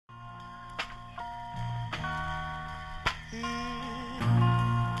Parents'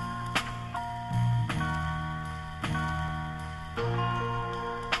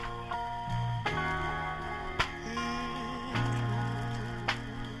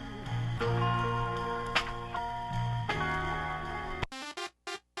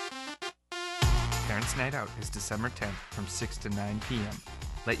 Night Out is December 10th from 6 to 9 p.m.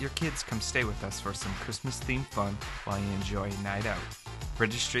 Let your kids come stay with us for some Christmas-themed fun while you enjoy Night Out.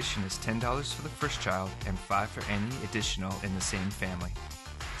 Registration is $10 for the first child and $5 for any additional in the same family.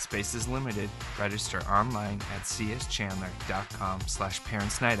 Space is limited. Register online at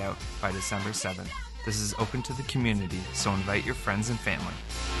cschandler.com/parentsnightout by December 7th. This is open to the community, so invite your friends and family.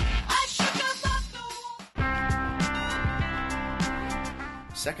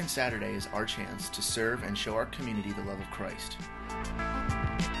 Second Saturday is our chance to serve and show our community the love of Christ.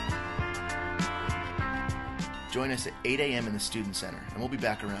 Join us at 8 a.m. in the Student Center, and we'll be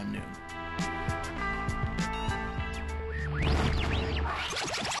back around noon.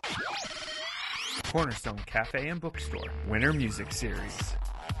 Cornerstone Cafe and Bookstore Winter Music Series,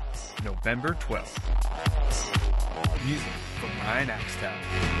 November 12th. Music from Ryan Axtell.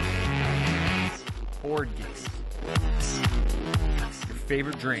 Board games. Your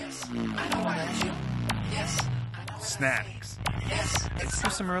favorite drinks. Snacks. Do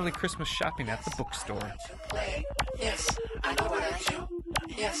some early Christmas shopping at the bookstore. Yes, I know what I do.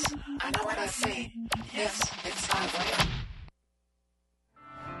 Yes, I know what I say. Yes, it's time for you.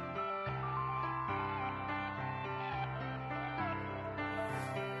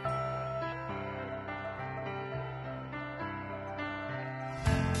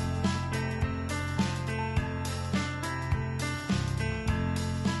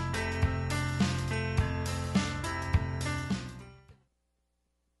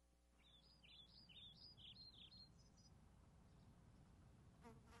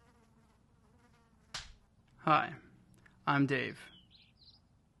 Hi, I'm Dave.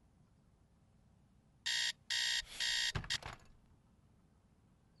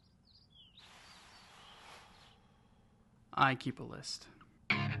 I keep a list.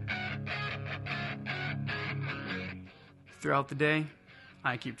 Throughout the day,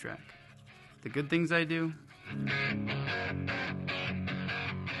 I keep track. The good things I do,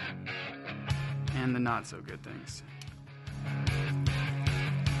 and the not so good things.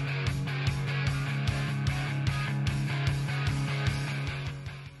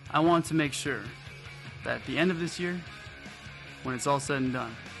 I want to make sure that at the end of this year, when it's all said and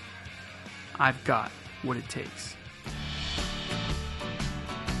done, I've got what it takes.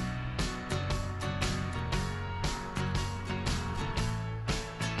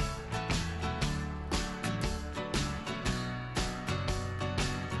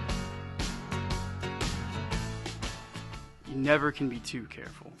 You never can be too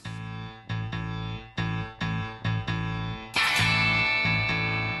careful.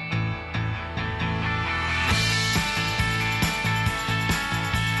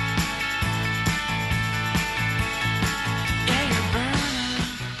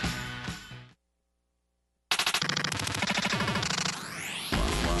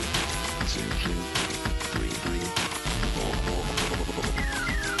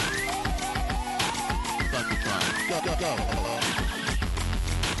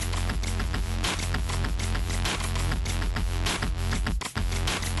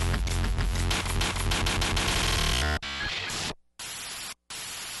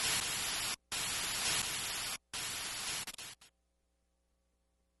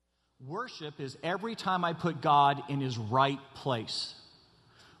 Worship is every time I put God in his right place.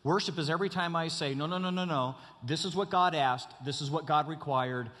 Worship is every time I say, no. This is what God asked. This is what God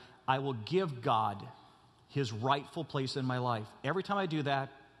required. I will give God his rightful place in my life. Every time I do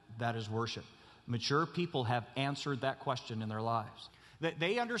that, that is worship. Mature people have answered that question in their lives. That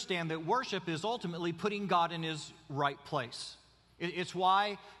they understand that worship is ultimately putting God in his right place. It's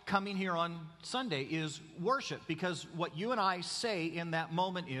why coming here on Sunday is worship, because what you and I say in that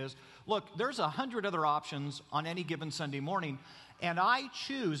moment is, look, there's 100 other options on any given Sunday morning, and I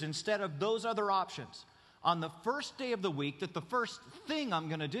choose, instead of those other options, on the first day of the week, that the first thing I'm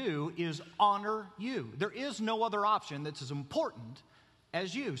going to do is honor you. There is no other option that's as important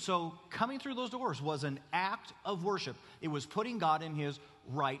as you. So coming through those doors was an act of worship. It was putting God in his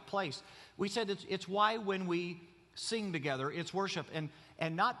right place. We said it's why when we sing together, it's worship. And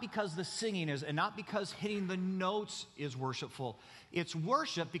not because the singing is, and not because hitting the notes is worshipful. It's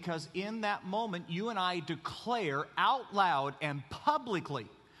worship because in that moment, you and I declare out loud and publicly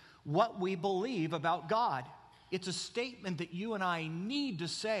what we believe about God. It's a statement that you and I need to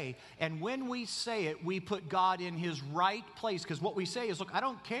say. And when we say it, we put God in his right place. Because what we say is, look, I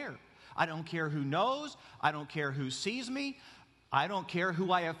don't care I don't care who knows. I don't care who sees me. I don't care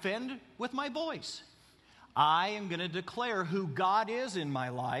who I offend with my voice. I am going to declare who God is in my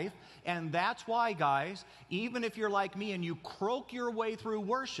life. And that's why, guys, even if you're like me and you croak your way through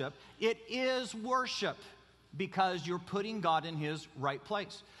worship, it is worship because you're putting God in his right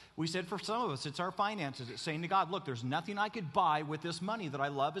place. We said for some of us, it's our finances. It's saying to God, look, there's nothing I could buy with this money that I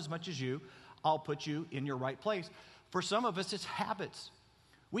love as much as you. I'll put you in your right place. For some of us, it's habits.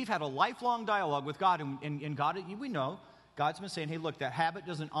 We've had a lifelong dialogue with God, and God, we know, God's been saying, hey, look, that habit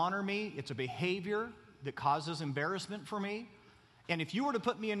doesn't honor me. It's a behavior that causes embarrassment for me. And if you were to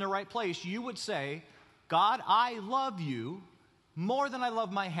put me in the right place, you would say, God, I love you more than I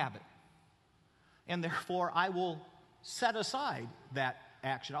love my habit. And therefore, I will set aside that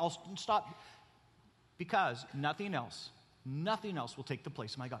action. I'll stop because nothing else will take the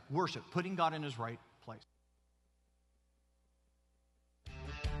place of my God. Worship, putting God in his right place.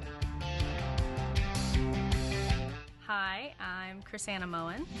 Hi, I'm Chrisanna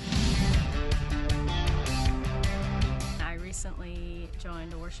Moen. I recently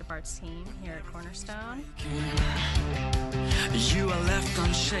joined a worship arts team here at Cornerstone. You are left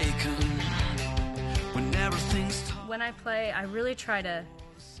unshaken when everything's When I play, I really try to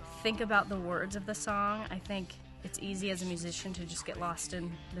think about the words of the song. I think it's easy as a musician to just get lost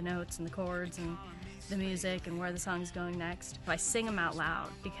in the notes and the chords and the music and where the song's going next. I sing them out loud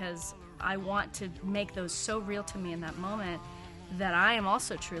because I want to make those so real to me in that moment that I am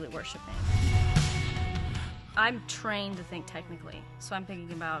also truly worshiping. I'm trained to think technically, so I'm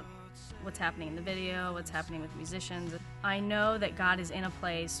thinking about what's happening in the video, what's happening with musicians. I know that God is in a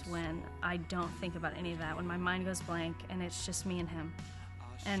place when I don't think about any of that, when my mind goes blank and it's just me and him.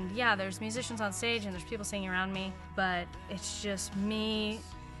 And yeah, there's musicians on stage and there's people singing around me, but it's just me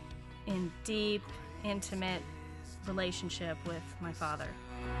in deep, intimate relationship with my Father.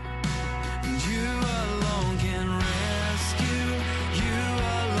 You alone can rescue, you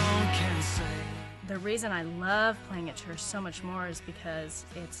alone can save. The reason I love playing at church so much more is because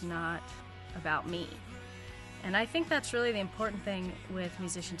it's not about me. And I think that's really the important thing with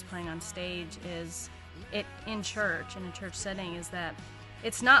musicians playing on stage is it in church, in a church setting, is that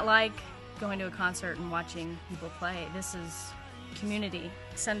it's not like going to a concert and watching people play. This is community.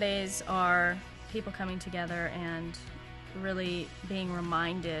 Sundays are people coming together and really being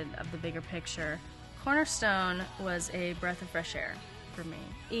reminded of the bigger picture. Cornerstone was a breath of fresh air for me,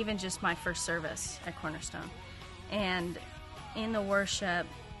 even just my first service at Cornerstone. And in the worship,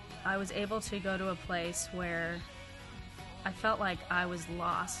 I was able to go to a place where I felt like I was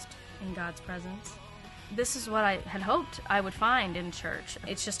lost in God's presence. This is what I had hoped I would find in church.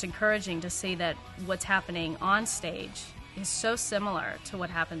 It's just encouraging to see that what's happening on stage is so similar to what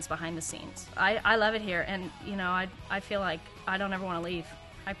happens behind the scenes. I love it here, and I feel like I don't ever want to leave.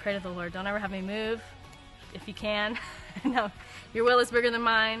 I pray to the Lord, don't ever have me move if you can. No, your will is bigger than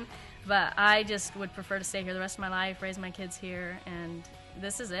mine, but I just would prefer to stay here the rest of my life, raise my kids here, and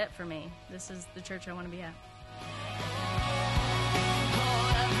this is it for me. This is the church I want to be at.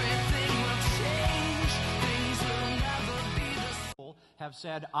 Have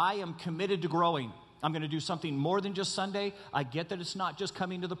said, I am committed to growing. I'm going to do something more than just Sunday. I get that it's not just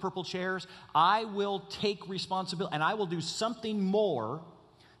coming to the purple chairs. I will take responsibility, and I will do something more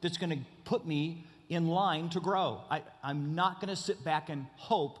that's going to put me in line to grow. I'm not going to sit back and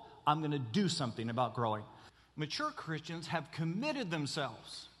hope. I'm going to do something about growing. Mature Christians have committed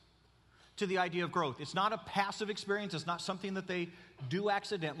themselves to the idea of growth. It's not a passive experience. It's not something that they do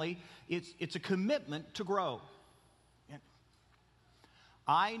accidentally. It's a commitment to grow.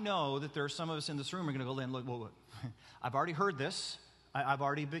 I know that there are some of us in this room who are going to go, Lynn, look, I've already heard this. I've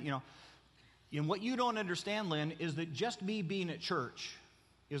already been, And what you don't understand, Lynn, is that just me being at church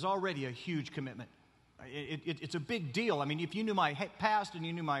is already a huge commitment. It's a big deal. I mean, if you knew my past and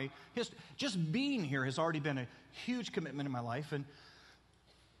you knew my history, just being here has already been a huge commitment in my life. And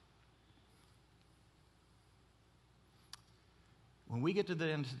when we get to the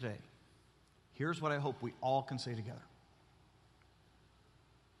end of today, here's what I hope we all can say together.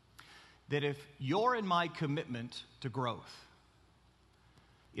 That if your and my commitment to growth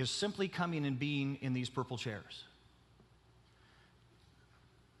is simply coming and being in these purple chairs,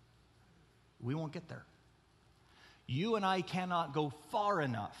 we won't get there. You and I cannot go far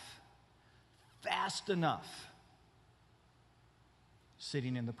enough, fast enough,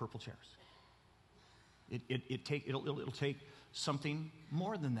 sitting in the purple chairs. It'll take something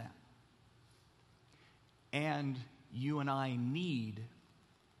more than that. And you and I need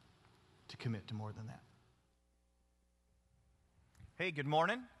to commit to more than that. Hey, good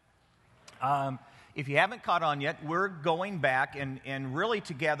morning. if you haven't caught on yet, we're going back and really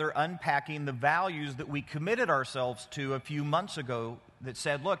together unpacking the values that we committed ourselves to a few months ago that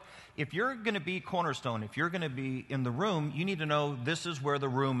said, look, if you're going to be Cornerstone, if you're going to be in the room, you need to know this is where the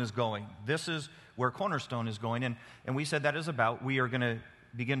room is going. This is where Cornerstone is going. And we said that is about we are going to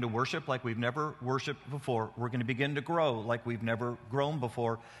begin to worship like we've never worshiped before. We're going to begin to grow like we've never grown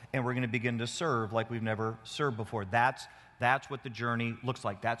before. And we're going to begin to serve like we've never served before. That's what the journey looks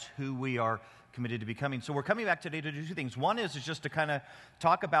like. That's who we are committed to becoming. So we're coming back today to do two things. One is just to kind of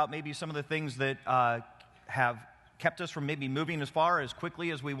talk about maybe some of the things that have kept us from maybe moving as far as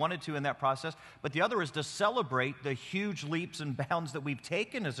quickly as we wanted to in that process. But the other is to celebrate the huge leaps and bounds that we've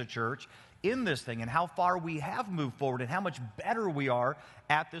taken as a church in this thing and how far we have moved forward and how much better we are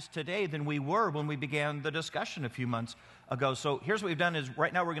at this today than we were when we began the discussion a few months ago. So here's what we've done is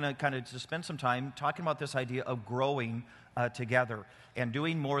right now we're going to kind of spend some time talking about this idea of growing together and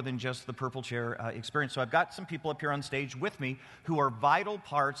doing more than just the Purple Chair experience. So I've got some people up here on stage with me who are vital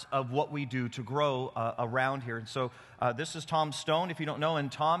parts of what we do to grow around here. And so this is Tom Stone, if you don't know,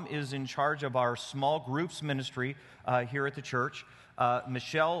 and Tom is in charge of our small groups ministry here at the church.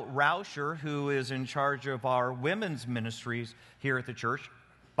 Michelle Rauscher, who is in charge of our women's ministries here at the church.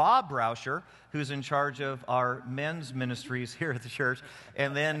 Bob Rauscher, who's in charge of our men's ministries here at the church.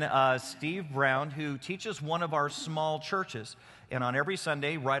 And then Steve Brown, who teaches one of our small churches. And on every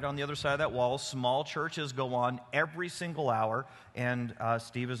Sunday, right on the other side of that wall, small churches go on every single hour. And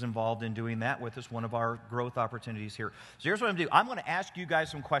Steve is involved in doing that with us, one of our growth opportunities here. So here's what I'm going to do. I'm going to ask you guys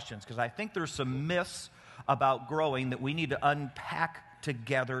some questions because I think there's some myths about growing that we need to unpack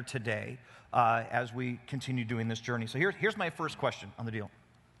together today as we continue doing this journey. So here's my first question on the deal.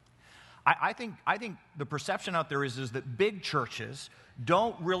 I think the perception out there is that big churches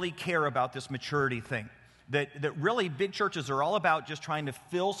don't really care about this maturity thing. That really big churches are all about just trying to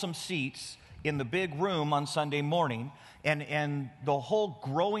fill some seats in the big room on Sunday morning, and the whole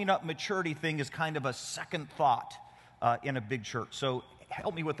growing up maturity thing is kind of a second thought in a big church. So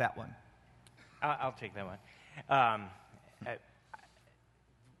help me with that one. I'll take that one.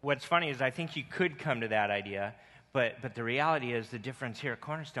 What's funny is I think you could come to that idea, but the reality is the difference here at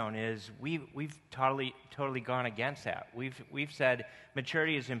Cornerstone is we've totally gone against that. We've said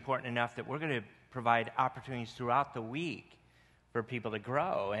maturity is important enough that we're going to provide opportunities throughout the week for people to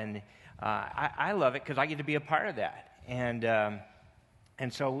grow, and I love it because I get to be a part of that.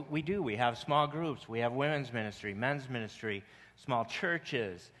 And so we do. We have small groups. We have women's ministry, men's ministry, small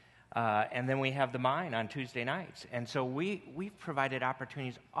churches. And then we have the Mine on Tuesday nights. And so we've provided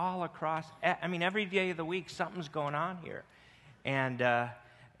opportunities all across. I mean, every day of the week, something's going on here. And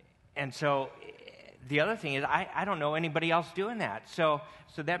so the other thing is I don't know anybody else doing that. So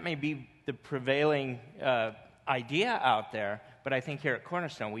that may be the prevailing idea out there. But I think here at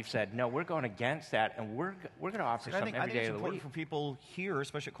Cornerstone, we've said, no, we're going against that, and we're going to offer something every day of the week. I think it's important for people here,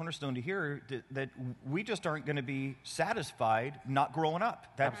 especially at Cornerstone, to hear that we just aren't going to be satisfied not growing up.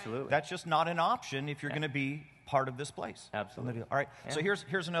 Absolutely. That's just not an option if you're going to be part of this place. Absolutely. All right, yeah. So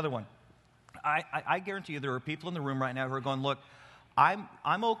here's another one. I guarantee you there are people in the room right now who are going, look, I'm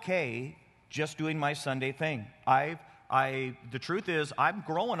okay just doing my Sunday thing. The truth is, I'm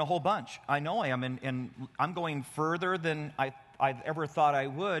growing a whole bunch. I know I am, and I'm going further than I ever thought I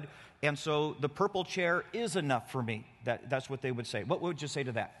would, and so the Purple Chair is enough for me. That's what they would say. What would you say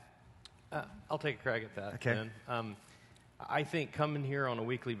to that? I'll take a crack at that. Okay. Ben. I think coming here on a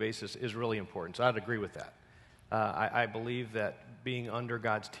weekly basis is really important, so I'd agree with that. I believe that being under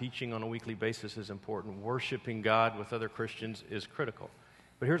God's teaching on a weekly basis is important. Worshiping God with other Christians is critical.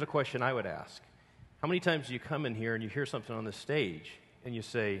 But here's a question I would ask. How many times do you come in here and you hear something on the stage and you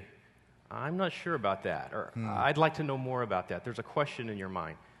say, I'm not sure about that, or I'd like to know more about that? There's a question in your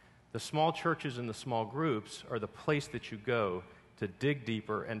mind. The small churches and the small groups are the place that you go to dig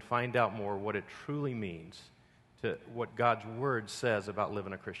deeper and find out more what it truly means to what God's Word says about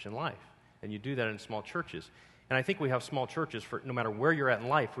living a Christian life. And you do that in small churches. And I think we have small churches for no matter where you're at in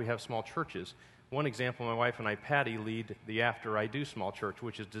life, we have small churches. One example, my wife and I, Patty, lead the After I Do small church,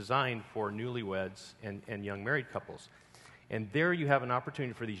 which is designed for newlyweds and young married couples. And there you have an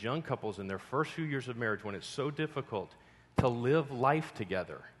opportunity for these young couples in their first few years of marriage, when it's so difficult, to live life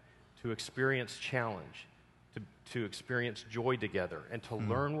together, to experience challenge, to experience joy together, and to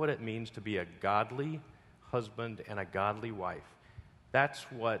learn what it means to be a godly husband and a godly wife. That's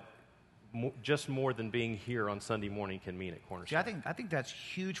what just more than being here on Sunday morning can mean at Cornerstone. See, I think that's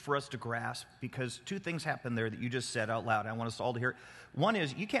huge for us to grasp, because two things happen there that you just said out loud. I want us all to hear. One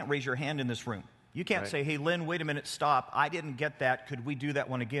is, you can't raise your hand in this room. You can't say, hey, Lynn, wait a minute, stop. I didn't get that. Could we do that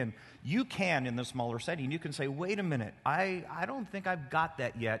one again? You can in the smaller setting. You can say, wait a minute, I don't think I've got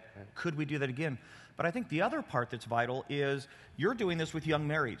that yet. Could we do that again? But I think the other part that's vital is you're doing this with young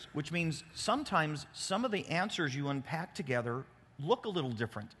marrieds, which means sometimes some of the answers you unpack together look a little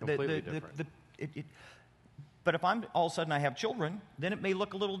different. Completely different. But if I'm all of a sudden I have children, then it may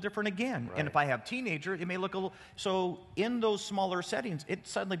look a little different again. Right. And if I have teenagers, it may look a little... So in those smaller settings, it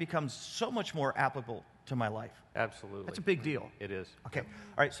suddenly becomes so much more applicable to my life. Absolutely. That's a big deal. It is. Okay. All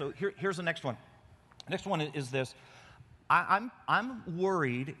right, so here's the next one. Next one is this. I'm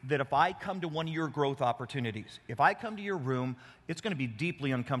worried that if I come to one of your growth opportunities, if I come to your room, it's going to be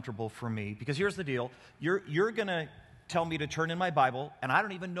deeply uncomfortable for me. Because here's the deal. You're going to tell me to turn in my Bible, and I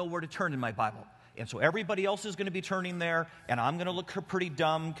don't even know where to turn in my Bible. And so everybody else is going to be turning there, and I'm going to look pretty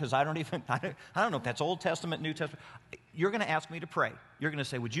dumb because I don't know if that's Old Testament, New Testament. You're going to ask me to pray. You're going to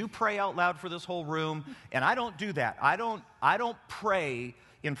say, would you pray out loud for this whole room? And I don't do that. I don't pray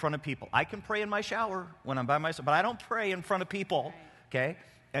in front of people. I can pray in my shower when I'm by myself, but I don't pray in front of people, okay?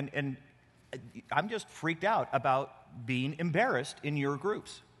 And I'm just freaked out about being embarrassed in your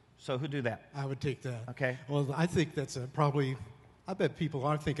groups. So who do that? I would take that. Okay. Well, I think that's probably... I bet people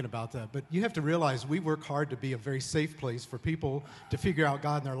are thinking about that, but you have to realize we work hard to be a very safe place for people to figure out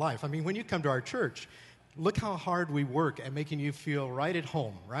God in their life. I mean, when you come to our church, look how hard we work at making you feel right at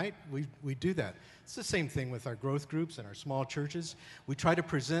home, right? We do that. It's the same thing with our growth groups and our small churches. We try to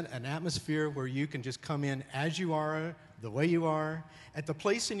present an atmosphere where you can just come in as you are, the way you are, at the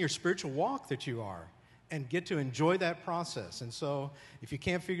place in your spiritual walk that you are, and get to enjoy that process. And so if you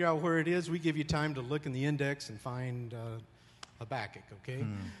can't figure out where it is, we give you time to look in the index and find... Habakkuk, okay?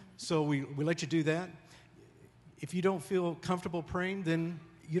 So we let you do that. If you don't feel comfortable praying, then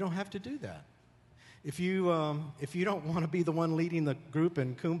you don't have to do that. If you don't want to be the one leading the group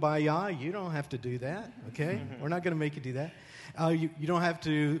in Kumbaya, you don't have to do that, okay? We're not going to make you do that. You don't have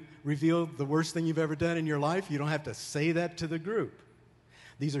to reveal the worst thing you've ever done in your life. You don't have to say that to the group.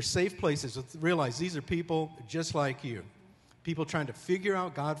 These are safe places. Realize these are people just like you, people trying to figure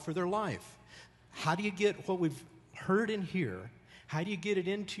out God for their life. How do you get what we've heard in here, how do you get it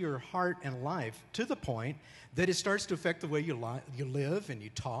into your heart and life to the point that it starts to affect the way you live and you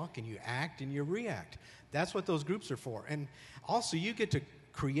talk and you act and you react? That's what those groups are for. And also you get to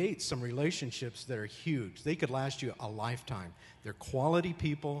create some relationships that are huge. They could last you a lifetime. They're quality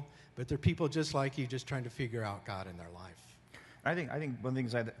people, but they're people just like you, just trying to figure out God in their life. I think one of the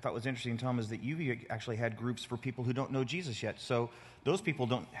things I thought was interesting, Tom, is that you actually had groups for people who don't know Jesus yet. So those people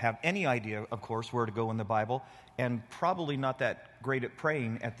don't have any idea, of course, where to go in the Bible, and probably not that great at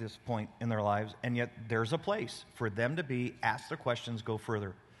praying at this point in their lives, and yet there's a place for them to be, ask their questions, go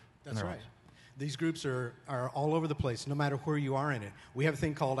further. That's right. These groups are all over the place, no matter where you are in it. We have a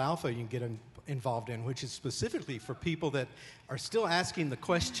thing called Alpha you can get involved in, which is specifically for people that are still asking the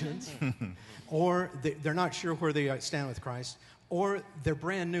questions, or they're not sure where they stand with Christ, or they're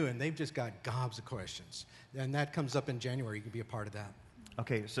brand new and they've just got gobs of questions. And that comes up in January. You can be a part of that.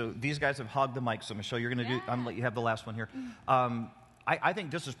 Okay, so these guys have hogged the mic, so Michelle, you're going to I'm going to let you have the last one here. I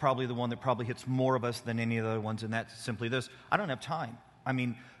think this is probably the one that probably hits more of us than any of the other ones, and that's simply this. I don't have time. I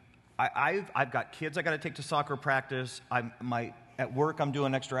mean, I've got kids I got to take to soccer practice. At work, I'm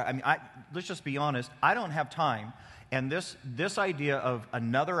doing extra. I mean, let's just be honest. I don't have time. And this idea of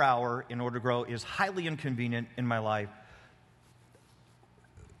another hour in order to grow is highly inconvenient in my life.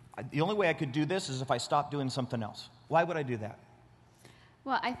 The only way I could do this is if I stopped doing something else. Why would I do that?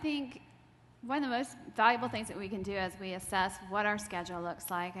 Well, I think one of the most valuable things that we can do as we assess what our schedule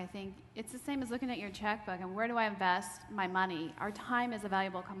looks like, I think it's the same as looking at your checkbook and where do I invest my money? Our time is a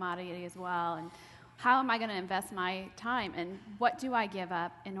valuable commodity as well. And how am I going to invest my time? And what do I give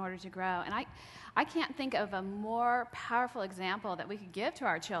up in order to grow? And I can't think of a more powerful example that we could give to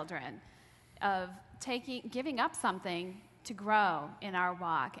our children of giving up something to grow in our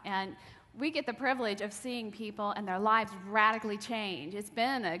walk. And we get the privilege of seeing people and their lives radically change. It's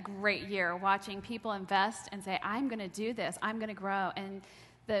been a great year watching people invest and say, I'm going to do this, I'm going to grow. And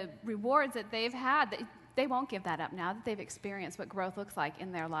the rewards that they've had, they won't give that up now that they've experienced what growth looks like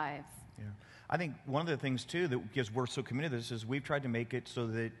in their lives. Yeah. I think one of the things, too, that because we're so committed to this is we've tried to make it so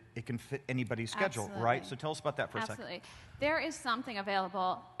that it can fit anybody's schedule, Absolutely. right? So tell us about that for a second. Absolutely. There is something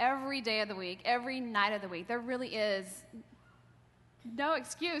available every day of the week, every night of the week. There really is no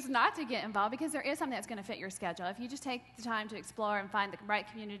excuse not to get involved because there is something that's going to fit your schedule. If you just take the time to explore and find the right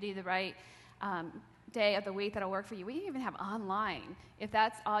community, the right day of the week that'll work for you. We even have online, if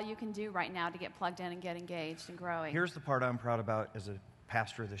that's all you can do right now to get plugged in and get engaged and growing. Here's the part I'm proud about as a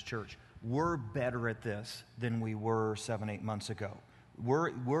pastor of this church. We're better at this than we were 7-8 months ago.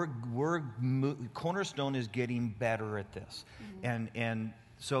 Cornerstone is getting better at this. Mm-hmm. And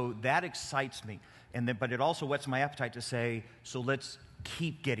so that excites me. But it also whets my appetite to say, so let's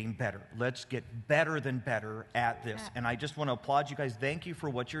keep getting better. Let's get better than better at this. And I just want to applaud you guys. Thank you for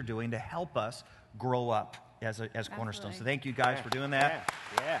what you're doing to help us grow up as Cornerstone. So thank you guys for doing that.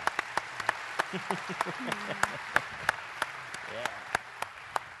 Yeah.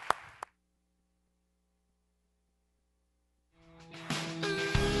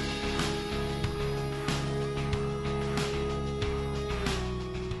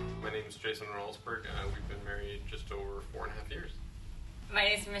 Jason Rolsberg. We've been married just over 4.5 years. My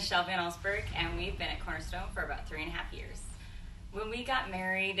name is Michelle Van Allsberg, and we've been at Cornerstone for about 3.5 years. When we got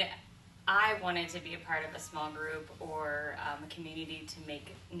married, I wanted to be a part of a small group or a community to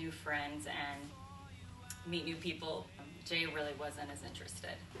make new friends and meet new people. Jay really wasn't as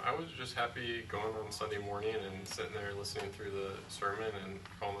interested. I was just happy going on Sunday morning and sitting there listening through the sermon and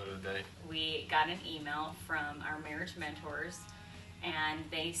calling it a day. We got an email from our marriage mentors, and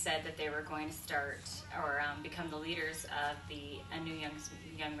they said that they were going to start or become the leaders of a new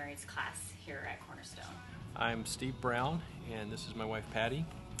young marrieds class here at Cornerstone. I'm Steve Brown, and this is my wife Patty,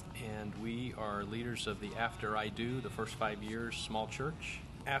 and we are leaders of the After I Do, the first 5 years small church.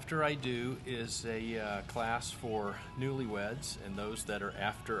 After I Do is a class for newlyweds and those that are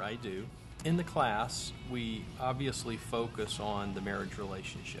after I do. In the class, we obviously focus on the marriage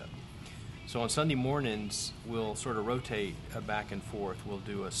relationship. So on Sunday mornings, we'll sort of rotate back and forth. We'll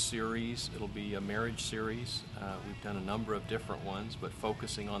do a series. It'll be a marriage series. We've done a number of different ones, but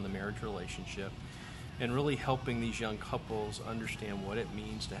focusing on the marriage relationship and really helping these young couples understand what it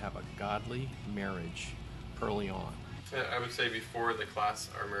means to have a godly marriage early on. Yeah, I would say before the class,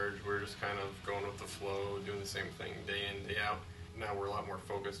 our marriage, we were just kind of going with the flow, doing the same thing day in, day out. Now we're a lot more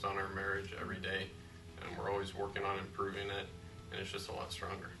focused on our marriage every day, and we're always working on improving it, and it's just a lot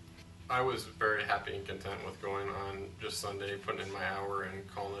stronger. I was very happy and content with going on just Sunday, putting in my hour and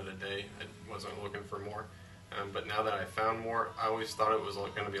calling it a day. I wasn't looking for more. But now that I found more, I always thought it was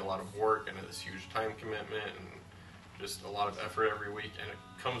going to be a lot of work and this huge time commitment and just a lot of effort every week. And it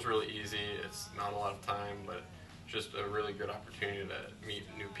comes really easy. It's not a lot of time, but just a really good opportunity to meet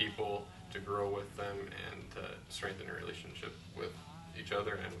new people, to grow with them, and to strengthen your relationship with each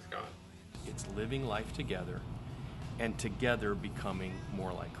other and with God. It's living life together and together becoming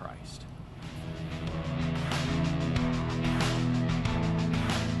more like Christ.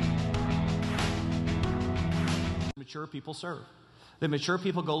 Mature people serve. The mature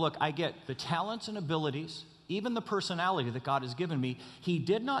people go, look, I get the talents and abilities, even the personality that God has given me. He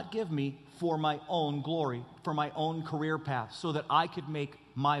did not give me for my own glory, for my own career path, so that I could make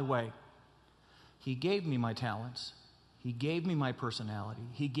my way. He gave me my talents. He gave me my personality.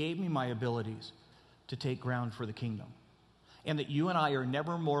 He gave me my abilities to take ground for the kingdom. And that you and I are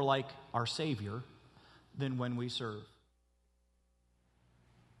never more like our Savior than when we serve.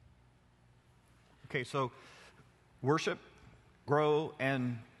 Okay, so worship, grow,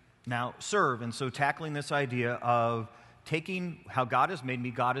 and now serve. And so tackling this idea of taking how God has made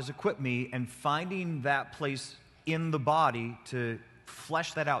me, God has equipped me, and finding that place in the body to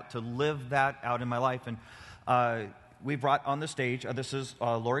flesh that out, to live that out in my life. And we brought on the stage, this is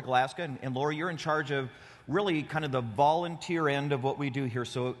Lori Glasgow, and Lori, you're in charge of really kind of the volunteer end of what we do here.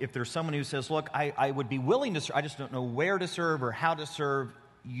 So if there's someone who says, look, I would be willing to serve, I just don't know where to serve or how to serve,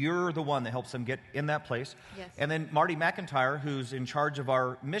 you're the one that helps them get in that place. Yes. And then Marty McIntyre, who's in charge of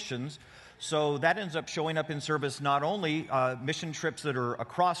our missions. So that ends up showing up in service not only mission trips that are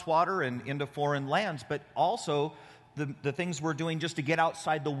across water and into foreign lands, but also the things we're doing just to get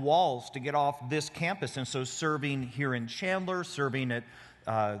outside the walls, to get off this campus. And so serving here in Chandler, serving at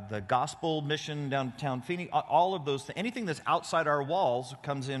the gospel mission downtown Phoenix, all of those things, anything that's outside our walls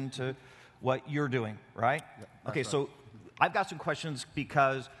comes into what you're doing, right? Okay, so I've got some questions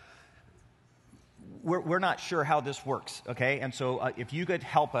because we're not sure how this works, okay? And so if you could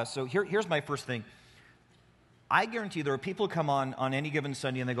help us. So here's my first thing. I guarantee there are people who come on any given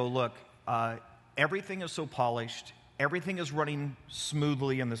Sunday and they go, look, everything is so polished. Everything is running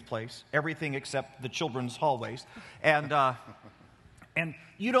smoothly in this place. Everything except the children's hallways. And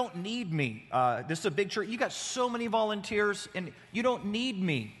you don't need me. This is a big church. You got so many volunteers, and you don't need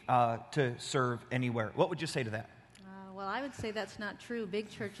me to serve anywhere. What would you say to that? Well, I would say that's not true. Big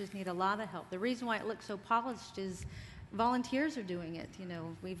churches need a lot of help. The reason why it looks so polished is volunteers are doing it. You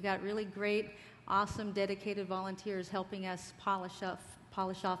know, we've got really great, awesome, dedicated volunteers helping us polish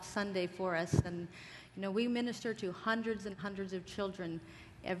off Sunday for us. And, you know, we minister to hundreds and hundreds of children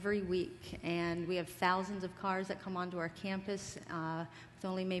every week, and we have thousands of cars that come onto our campus with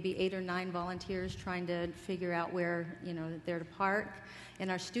only maybe 8 or 9 volunteers trying to figure out where, you know, they're to park. In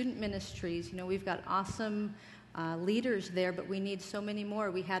our student ministries, you know, we've got awesome leaders there, but we need so many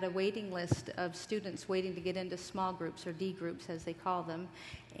more. We had a waiting list of students waiting to get into small groups, or D groups as they call them,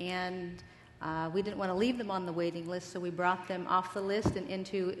 and we didn't want to leave them on the waiting list, so we brought them off the list and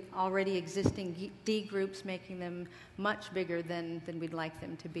into already existing D groups, making them much bigger than we'd like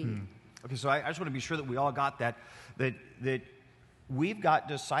them to be. Okay, so I just want to be sure that we all got that we've got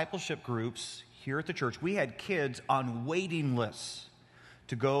discipleship groups here at the church. We had kids on waiting lists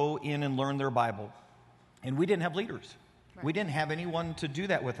to go in and learn their Bible, and we didn't have leaders. Right. We didn't have anyone to do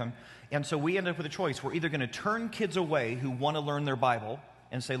that with them, and so we ended up with a choice. We're either going to turn kids away who want to learn their Bible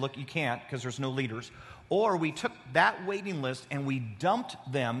and say, look, you can't because there's no leaders, or we took that waiting list and we dumped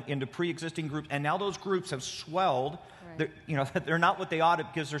them into pre-existing groups, and now those groups have swelled. Right. They're not what they ought to,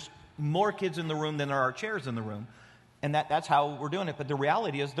 because there's more kids in the room than there are chairs in the room. And that's how we're doing it. But the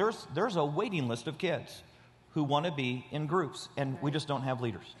reality is there's a waiting list of kids who want to be in groups, and we just don't have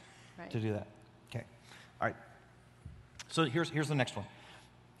leaders to do that. Okay. All right. So here's the next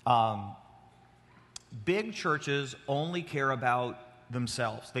one. Big churches only care about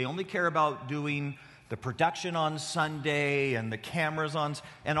themselves. They only care about doing the production on Sunday and the cameras on,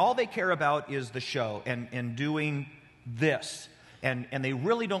 and all they care about is the show and doing this. And they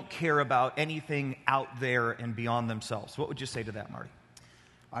really don't care about anything out there and beyond themselves. What would you say to that, Marty?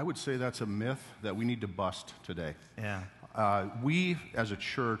 I would say that's a myth that we need to bust today. Yeah. We, as a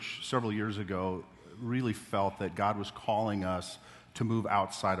church, several years ago, really felt that God was calling us to move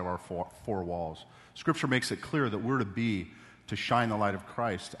outside of our four walls. Scripture makes it clear that we're to shine the light of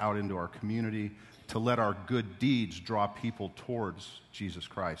Christ out into our community, to let our good deeds draw people towards Jesus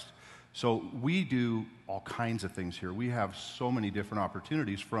Christ. So we do all kinds of things here. We have so many different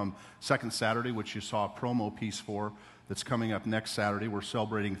opportunities, from Second Saturday, which you saw a promo piece for, that's coming up next Saturday. We're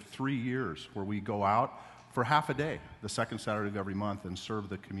celebrating 3 years where we go out for half a day, the second Saturday of every month, and serve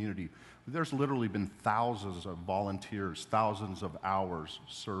the community. There's literally been thousands of volunteers, thousands of hours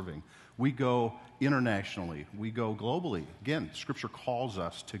serving. We go internationally. We go globally. Again, Scripture calls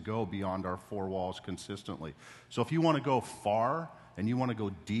us to go beyond our four walls consistently. So if you want to go far and you want to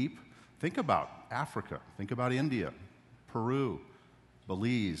go deep, think about Africa, think about India, Peru,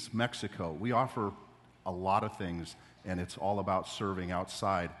 Belize, Mexico. We offer a lot of things, and it's all about serving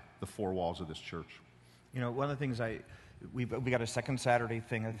outside the four walls of this church. One of the things we got a second Saturday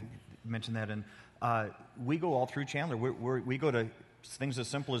thing, I think you mentioned that, and we go all through Chandler. We go to things as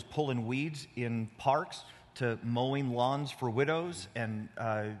simple as pulling weeds in parks to mowing lawns for widows, and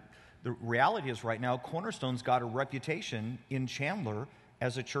the reality is right now, Cornerstone's got a reputation in Chandler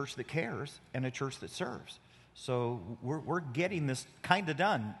as a church that cares and a church that serves. So we're getting this kind of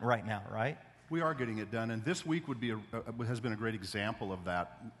done right now, right? We are getting it done, and this week has been a great example of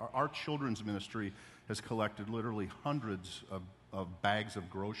that. Our children's ministry has collected literally hundreds of bags of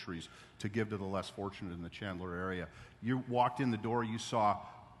groceries to give to the less fortunate in the Chandler area. You walked in the door, you saw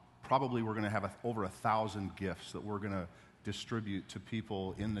probably we're going to have over 1,000 gifts that we're going to distribute to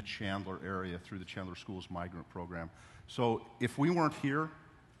people in the Chandler area through the Chandler Schools Migrant Program. So if we weren't here,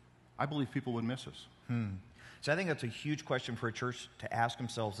 I believe people would miss us. So I think that's a huge question for a church to ask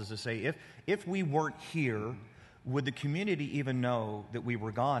themselves, is to say, if we weren't here, would the community even know that we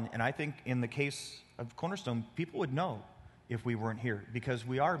were gone? And I think in the case of Cornerstone, people would know if we weren't here, because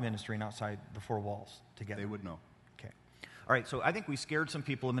we are ministering outside the four walls together. They would know. Okay. All right, so I think we scared some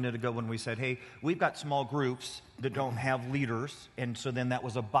people a minute ago when we said, hey, we've got small groups that don't have leaders, and so then that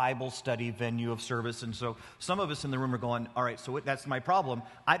was a Bible study venue of service, and so some of us in the room are going, all right, so that's my problem.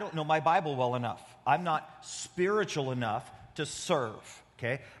 I don't know my Bible well enough. I'm not spiritual enough to serve,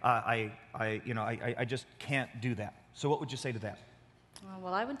 okay? I just can't do that. So what would you say to that?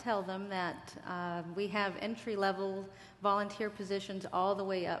 Well, I would tell them that we have entry-level volunteer positions all the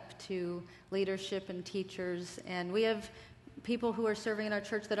way up to leadership and teachers, and we have people who are serving in our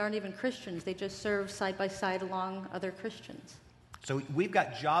church that aren't even Christians. They just serve side by side along other Christians. So we've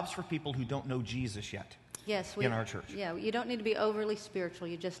got jobs for people who don't know Jesus yet. Yes, in our church. Yeah, you don't need to be overly spiritual.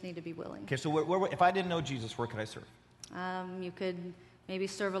 You just need to be willing. Okay, so if I didn't know Jesus, where could I serve? You could maybe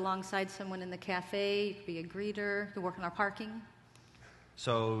serve alongside someone in the cafe. You could be a greeter. You could work in our parking.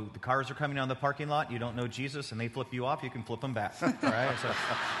 So the cars are coming down the parking lot. You don't know Jesus, and they flip you off. You can flip them back. All right.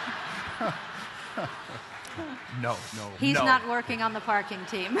 So. No. He's not working on the parking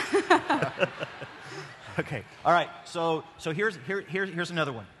team. Okay. All right. So here's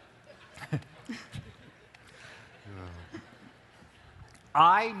another one.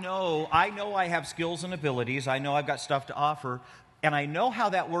 I know I have skills and abilities. I know I've got stuff to offer, and I know how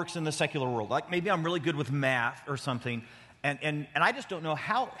that works in the secular world. Like maybe I'm really good with math or something, and I just don't know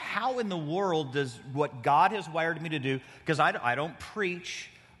how in the world does what God has wired me to do, because I don't preach,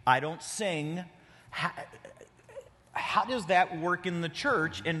 I don't sing. how does that work in the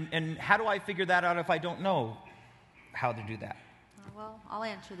church, and how do I figure that out if I don't know how to do that? Well, I'll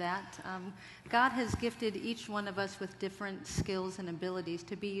answer that. God has gifted each one of us with different skills and abilities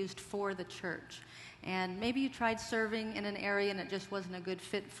to be used for the church. And maybe you tried serving in an area and it just wasn't a good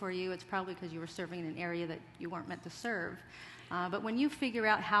fit for you. It's probably because you were serving in an area that you weren't meant to serve. But when you figure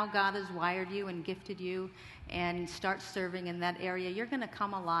out how God has wired you and gifted you and start serving in that area, you're going to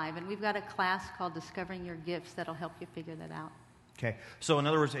come alive. And we've got a class called Discovering Your Gifts that'll help you figure that out. Okay, so in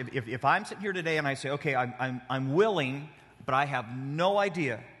other words, if I'm sitting here today and I say, okay, I'm willing, but I have no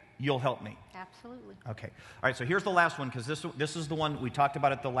idea, you'll help me. Absolutely. Okay. All right, so here's the last one, because this is the one we talked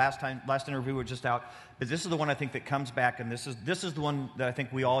about it the last interview we were just out, but this is the one I think that comes back, and this is the one that I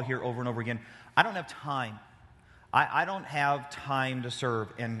think we all hear over and over again. I don't have time. I don't have time to serve,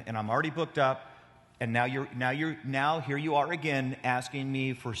 and I'm already booked up, and now here you are again asking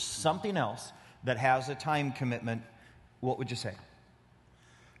me for something else that has a time commitment. What would you say?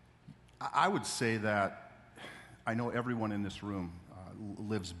 I would say that I know everyone in this room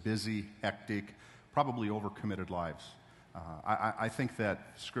lives busy, hectic, probably overcommitted lives. I think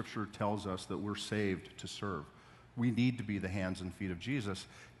that Scripture tells us that we're saved to serve. We need to be the hands and feet of Jesus.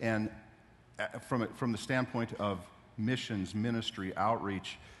 And from the standpoint of missions, ministry,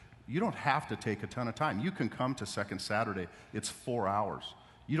 outreach, you don't have to take a ton of time. You can come to Second Saturday. It's 4 hours.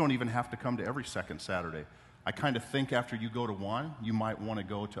 You don't even have to come to every second Saturday. I kind of think after you go to one, you might want to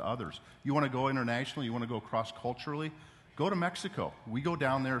go to others. You want to go internationally, you want to go cross-culturally, go to Mexico. We go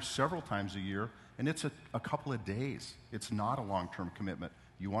down there several times a year, and it's a couple of days. It's not a long-term commitment.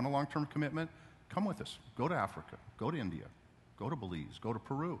 You want a long-term commitment? Come with us. Go to Africa. Go to India. Go to Belize. Go to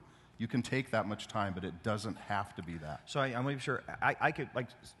Peru. You can take that much time, but it doesn't have to be that. So I'm not sure. I could, like,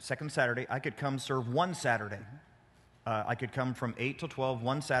 second Saturday, I could come serve one Saturday. I could come from 8 to 12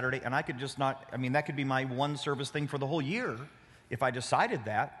 one Saturday, and I could just not, that could be my one service thing for the whole year if I decided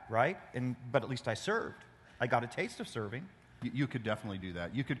that, right? But at least I served. I got a taste of serving. You could definitely do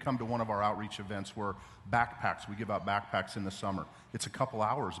that. You could come to one of our outreach events where we give out backpacks in the summer. It's a couple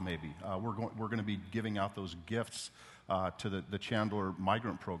hours maybe. We're going to be giving out those gifts to the Chandler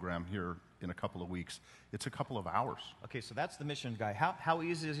Migrant Program here in a couple of weeks. It's a couple of hours. Okay, so that's the mission guy. How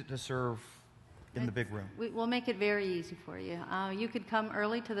easy is it to serve in the big room? We'll make it very easy for you. You could come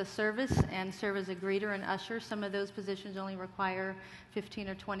early to the service and serve as a greeter and usher. Some of those positions only require 15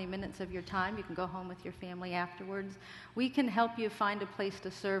 or 20 minutes of your time. You can go home with your family afterwards. We can help you find a place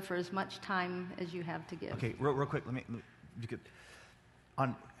to serve for as much time as you have to give. Okay, real quick,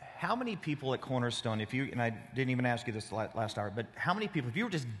 on how many people at Cornerstone, and I didn't even ask you this last hour, but how many people, if you were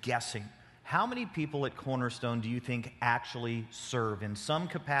just guessing, how many people at Cornerstone do you think actually serve in some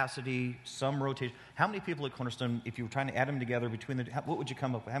capacity, some rotation? How many people at Cornerstone, if you were trying to add them together what would you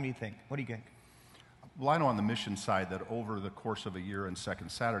come up with? How many do you think? What do you think? Well, I know on the mission side that over the course of a year and second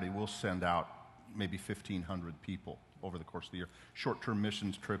Saturday, we'll send out maybe 1,500 people over the course of the year. Short-term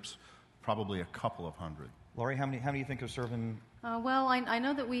missions trips, probably a couple of hundred. Lori, how many do you think are serving? Well, I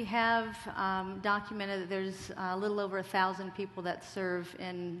know that we have documented that there's a little over 1,000 people that serve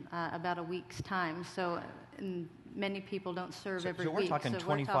in about a week's time. So many people don't serve every week. So we're talking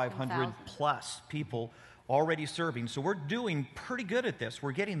 2,500 plus people already serving. So we're doing pretty good at this.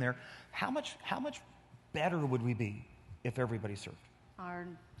 We're getting there. How much better would we be if everybody served? Our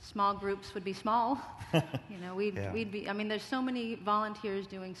small groups would be small. We'd be, there's so many volunteers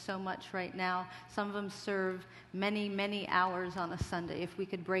doing so much right now. Some of them serve many, many hours on a Sunday. If we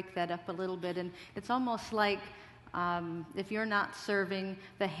could break that up a little bit. And it's almost like if you're not serving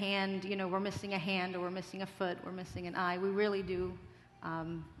the hand, we're missing a hand, or we're missing a foot, we're missing an eye. We really do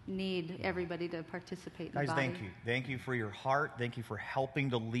need everybody to participate in the body. Guys, thank you. Thank you for your heart. Thank you for helping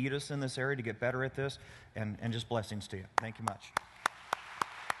to lead us in this area to get better at this. And just blessings to you. Thank you much.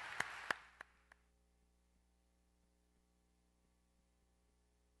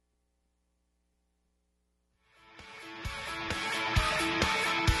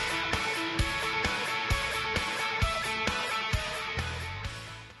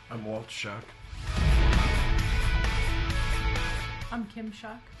 I'm Walt Shuck. I'm Kim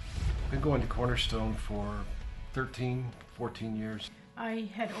Shuck. I've been going to Cornerstone for 13, 14 years. I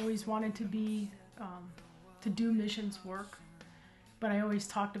had always wanted to be, to do missions work, but I always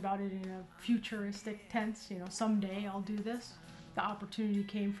talked about it in a futuristic tense, someday I'll do this. The opportunity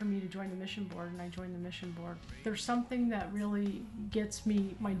came for me to join the mission board, and I joined the mission board. There's something that really gets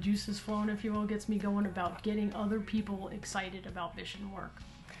me, my juices flowing, if you will, gets me going about getting other people excited about mission work.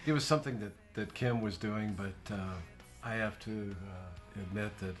 It was something that Kim was doing, but I have to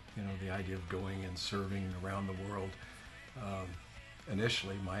admit that the idea of going and serving around the world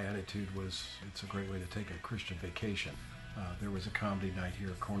initially, my attitude was it's a great way to take a Christian vacation. There was a comedy night here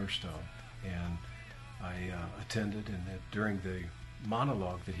at Cornerstone, and I attended, and during the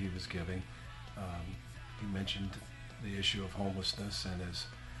monologue that he was giving, he mentioned the issue of homelessness, and as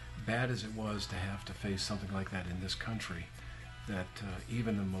bad as it was to have to face something like that in this country, that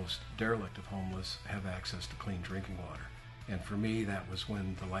even the most derelict of homeless have access to clean drinking water. And for me, that was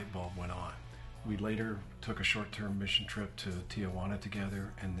when the light bulb went on. We later took a short-term mission trip to Tijuana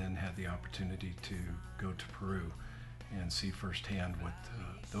together, and then had the opportunity to go to Peru and see firsthand what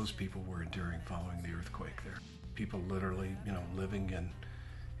those people were enduring following the earthquake there. People literally, living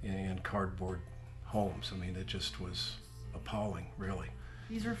in cardboard homes. I mean, it just was appalling, really.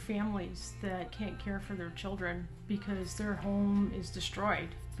 These are families that can't care for their children because their home is destroyed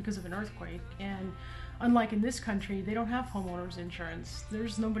because of an earthquake. And unlike in this country, they don't have homeowners insurance.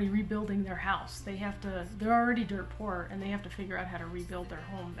 There's nobody rebuilding their house. They're already dirt poor, and they have to figure out how to rebuild their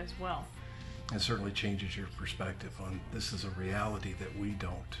home as well. It certainly changes your perspective on this is a reality that we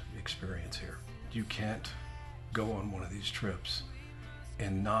don't experience here. You can't go on one of these trips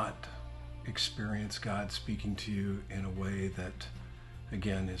and not experience God speaking to you in a way that,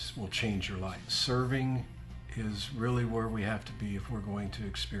 again, will change your life. Serving is really where we have to be if we're going to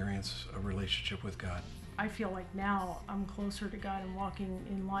experience a relationship with God. I feel like now I'm closer to God and walking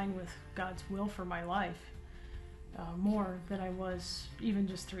in line with God's will for my life more than I was even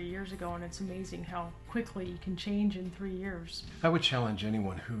just 3 years ago, and it's amazing how quickly you can change in 3 years. I would challenge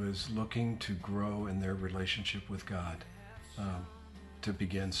anyone who is looking to grow in their relationship with God to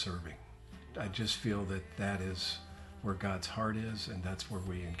begin serving. I just feel that that is where God's heart is, and that's where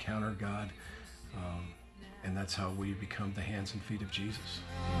we encounter God, and that's how we become the hands and feet of Jesus.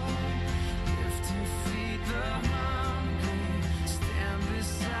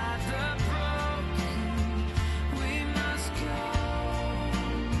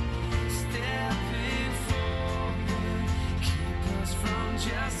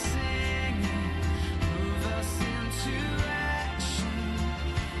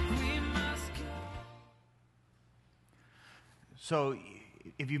 So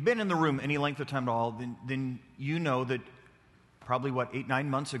if you've been in the room any length of time at all, then you know that probably, 8-9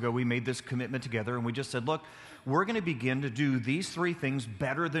 months ago, we made this commitment together, and we just said, look, we're going to begin to do these 3 things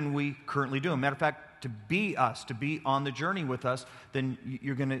better than we currently do. As a matter of fact, to be on the journey with us, then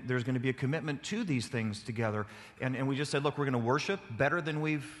there's going to be a commitment to these things together. And we just said, look, we're going to worship better than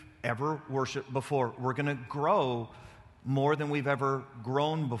we've ever worshiped before. We're going to grow more than we've ever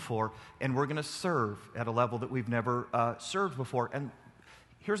grown before, and we're going to serve at a level that we've never served before. And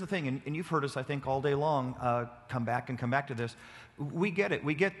here's the thing, and you've heard us, I think, all day long come back to this. We get it.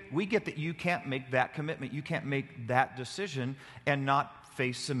 We get that you can't make that commitment. You can't make that decision and not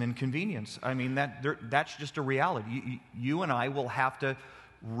face some inconvenience. I mean, that's just a reality. You and I will have to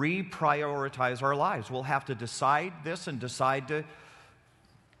reprioritize our lives. We'll have to decide this and decide to.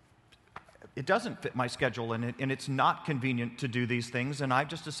 It doesn't fit my schedule, and it's not convenient to do these things, and I've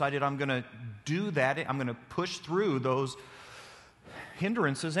just decided I'm going to do that. I'm going to push through those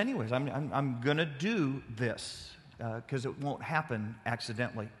hindrances anyways. I'm going to do this because it won't happen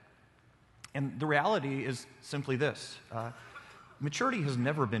accidentally. And the reality is simply this. Maturity has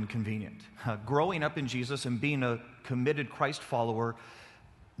never been convenient. Growing up in Jesus and being a committed Christ follower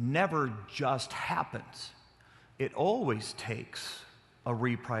never just happens. It always takes a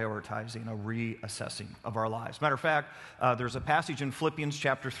reprioritizing, a reassessing of our lives. Matter of fact, there's a passage in Philippians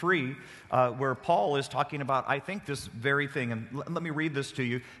chapter 3 where Paul is talking about, I think, this very thing. And let me read this to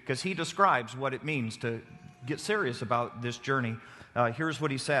you because he describes what it means to get serious about this journey. Here's what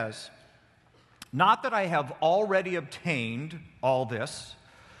he says. Not that I have already obtained all this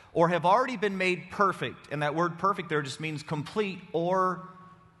or have already been made perfect. And that word perfect there just means complete or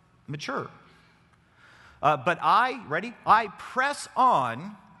mature. But I press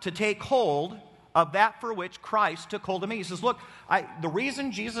on to take hold of that for which Christ took hold of me. He says, look, the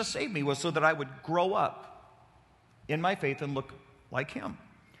reason Jesus saved me was so that I would grow up in my faith and look like him.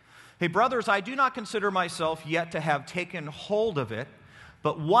 Hey, brothers, I do not consider myself yet to have taken hold of it,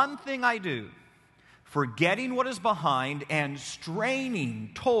 but one thing I do, forgetting what is behind and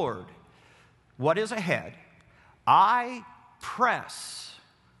straining toward what is ahead, I press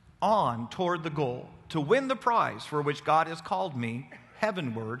on toward the goal to win the prize for which God has called me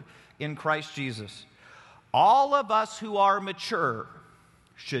heavenward in Christ Jesus. All of us who are mature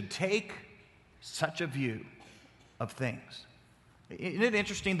should take such a view of things. Isn't it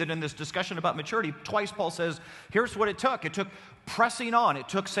interesting that in this discussion about maturity, twice Paul says, here's what it took. It took pressing on. It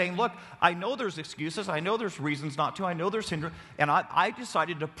took saying, look, I know there's excuses. I know there's reasons not to. I know there's hindrance. And I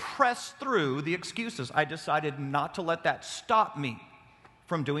decided to press through the excuses. I decided not to let that stop me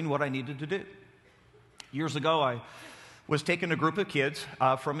from doing what I needed to do. Years ago, I was taking a group of kids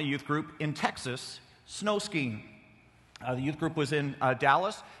from a youth group in Texas snow skiing. The youth group was in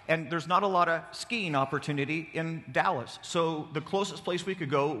Dallas, and there's not a lot of skiing opportunity in Dallas. So the closest place we could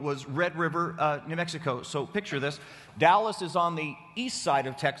go was Red River, New Mexico. So picture this. Dallas is on the east side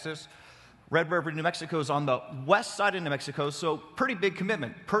of Texas. Red River, New Mexico is on the west side of New Mexico. So pretty big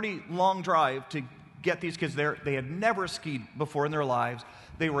commitment, pretty long drive to get these kids there. They had never skied before in their lives.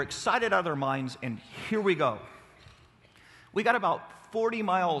 They were excited out of their minds, and here we go. We got about 40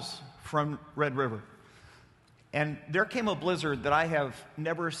 miles from Red River. And there came a blizzard that I have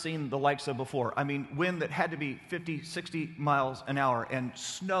never seen the likes of before. I mean, wind that had to be 50, 60 miles an hour and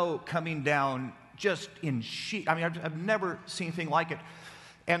snow coming down just in sheet. I mean, I've never seen anything like it.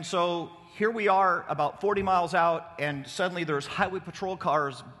 And so here we are about 40 miles out, and suddenly there's highway patrol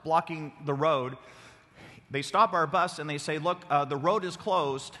cars blocking the road. They stop our bus and they say, look, the road is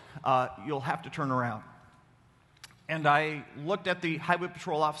closed. You'll have to turn around. And I looked at the highway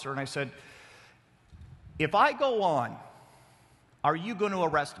patrol officer and I said, if I go on, are you going to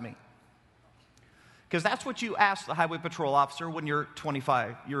arrest me? Because that's what you ask the highway patrol officer when you're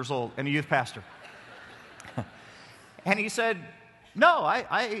 25 years old and a youth pastor. And he said, no,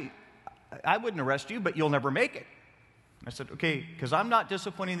 I wouldn't arrest you, but you'll never make it. I said, okay, because I'm not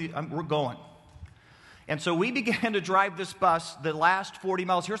disappointing we're going. And so we began to drive this bus the last 40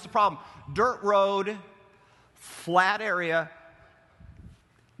 miles. Here's the problem. Dirt road, flat area,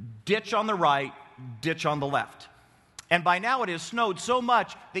 ditch on the right, ditch on the left. And by now it has snowed so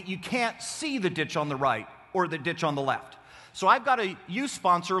much that you can't see the ditch on the right or the ditch on the left. So I've got a youth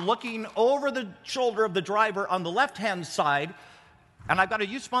sponsor looking over the shoulder of the driver on the left-hand side, and I've got a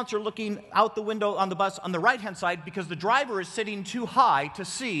youth sponsor looking out the window on the bus on the right-hand side because the driver is sitting too high to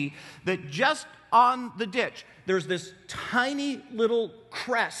see that just on the ditch there's this tiny little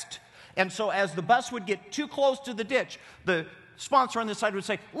crest. And so as the bus would get too close to the ditch, the sponsor on this side would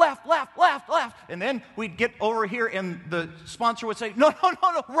say, left, left, left, left. And then we'd get over here and the sponsor would say, no,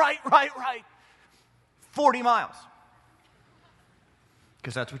 right, right, right. 40 miles.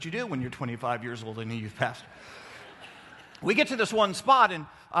 Because that's what you do when you're 25 years old and a youth pastor. We get to this one spot and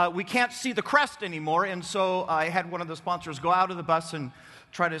we can't see the crest anymore. And so I had one of the sponsors go out of the bus and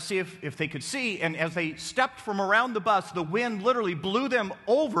try to see if they could see. And as they stepped from around the bus, the wind literally blew them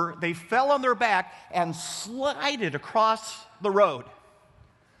over. They fell on their back and slided across the road.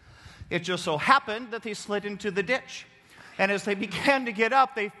 It just so happened that they slid into the ditch. And as they began to get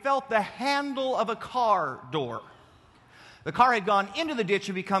up, they felt the handle of a car door. The car had gone into the ditch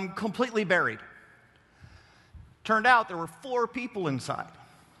and become completely buried. Turned out there were 4 people inside.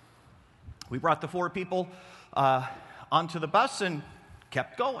 We brought the 4 people onto the bus and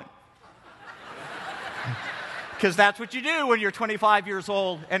kept going. Because that's what you do when you're 25 years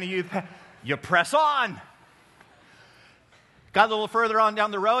old and a youth. You press on. Got a little further on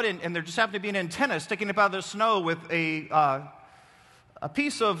down the road, and there just happened to be an antenna sticking up out of the snow with a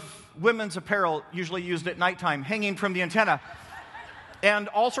piece of women's apparel, usually used at nighttime, hanging from the antenna. And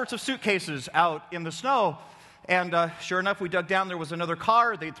all sorts of suitcases out in the snow. And sure enough, we dug down. There was another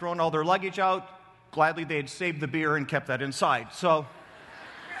car. They'd thrown all their luggage out. Gladly, they'd saved the beer and kept that inside. So,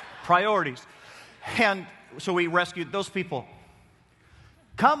 priorities. And so we rescued those people.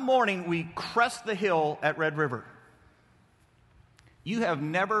 Come morning, we crest the hill at Red River. You have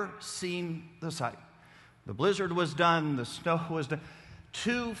never seen the sight. The blizzard was done. The snow was done.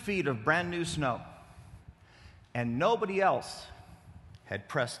 2 feet of brand new snow. And nobody else had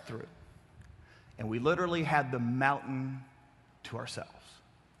pressed through. And we literally had the mountain to ourselves.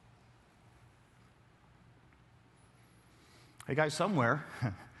 Hey guys, somewhere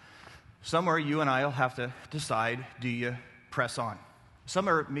you and I will have to decide, do you press on?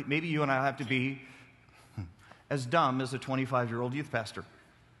 Somewhere, maybe you and I will have to be as dumb as a 25-year-old youth pastor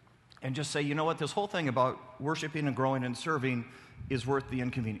and just say, you know what, this whole thing about worshiping and growing and serving is worth the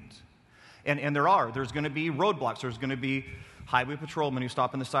inconvenience. And there's going to be roadblocks. There's going to be highway patrolmen who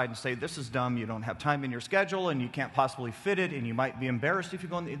stop on the side and say, this is dumb, you don't have time in your schedule, and you can't possibly fit it, and you might be embarrassed if you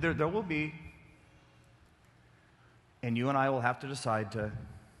go in. There will be. And you and I will have to decide to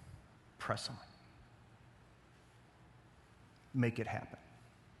press on. Make it happen.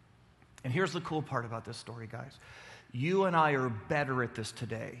 And here's the cool part about this story, guys. You and I are better at this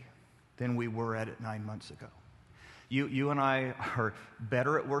today than we were at it 9 months ago. You and I are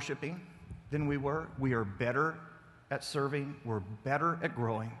better at worshiping than we were. We are better at serving. We're better at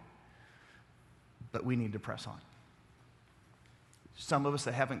growing. But we need to press on. Some of us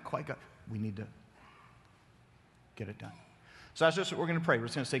that haven't quite got, we need to get it done. So that's just what we're going to pray. We're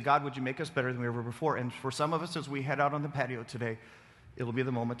just going to say, God, would you make us better than we were before? And for some of us, as we head out on the patio today, it'll be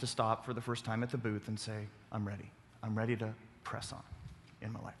the moment to stop for the first time at the booth and say, I'm ready. I'm ready to press on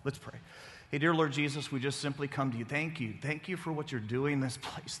in my life. Let's pray. Hey, dear Lord Jesus, we just simply come to you. Thank you. Thank you for what you're doing in this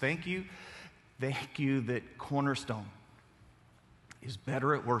place. Thank you. Thank you that Cornerstone is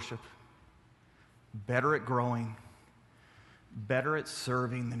better at worship, better at growing, better at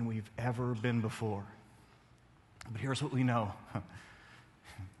serving than we've ever been before. But here's what we know.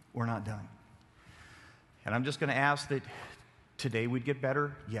 We're not done. And I'm just going to ask that today we'd get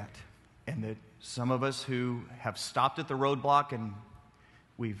better yet, and that some of us who have stopped at the roadblock and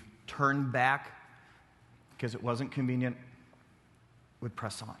we've turned back because it wasn't convenient would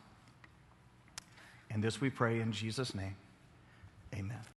press on. And this we pray in Jesus' name. Amen.